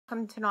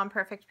Welcome to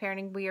Non-Perfect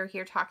Parenting. We are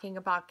here talking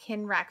about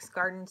Kinrex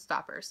garden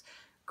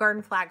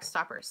flag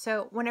stoppers.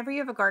 So whenever you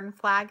have a garden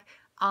flag,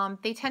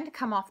 they tend to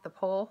come off the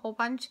pole a whole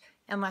bunch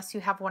unless you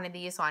have one of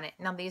these on it.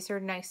 Now these are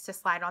nice to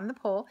slide on the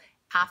pole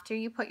after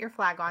you put your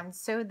flag on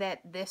so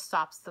that this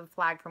stops the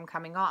flag from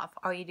coming off.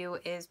 All you do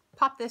is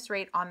pop this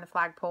right on the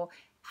flagpole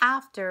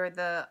after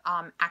the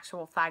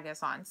actual flag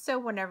is on. So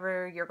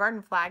whenever your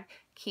garden flag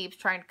keeps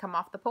trying to come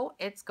off the pole,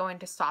 it's going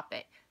to stop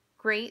it.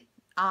 Great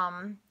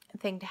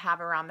thing to have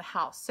around the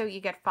house. So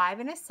you get 5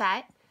 in a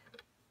set,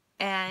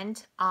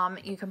 and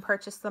you can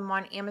purchase them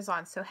on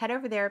Amazon. So head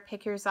over there,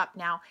 pick yours up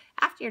now.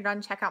 After you're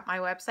done, check out my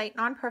website,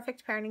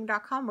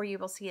 nonperfectparenting.com, where you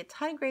will see a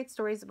ton of great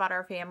stories about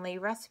our family,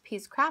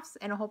 recipes, crafts,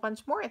 and a whole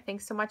bunch more.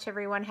 Thanks so much,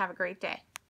 everyone. Have a great day.